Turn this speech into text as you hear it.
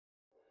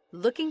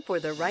Looking for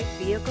the right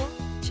vehicle?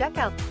 Check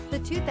out the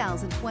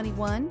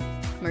 2021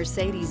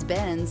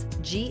 Mercedes-Benz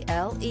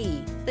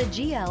GLE. The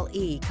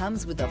GLE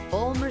comes with a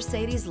full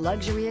Mercedes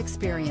luxury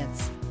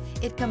experience.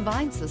 It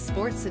combines the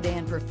sports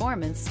sedan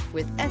performance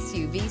with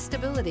SUV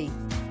stability.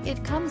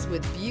 It comes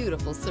with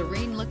beautiful,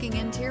 serene-looking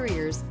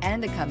interiors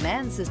and a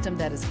command system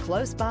that is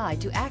close by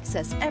to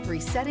access every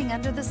setting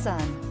under the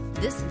sun.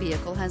 This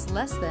vehicle has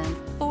less than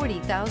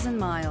 40,000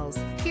 miles.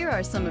 Here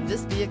are some of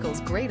this vehicle's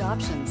great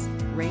options: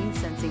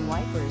 rain-sensing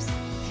wipers,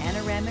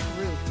 panoramic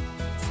roof,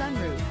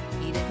 sunroof,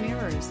 heated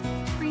mirrors,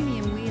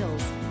 premium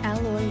wheels,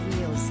 alloy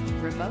wheels,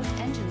 remote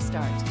engine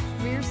start,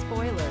 rear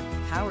spoiler,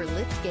 power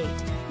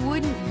liftgate.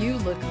 Wouldn't you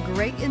look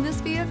great in this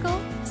vehicle?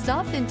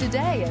 Stop in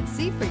today and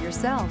see for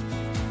yourself.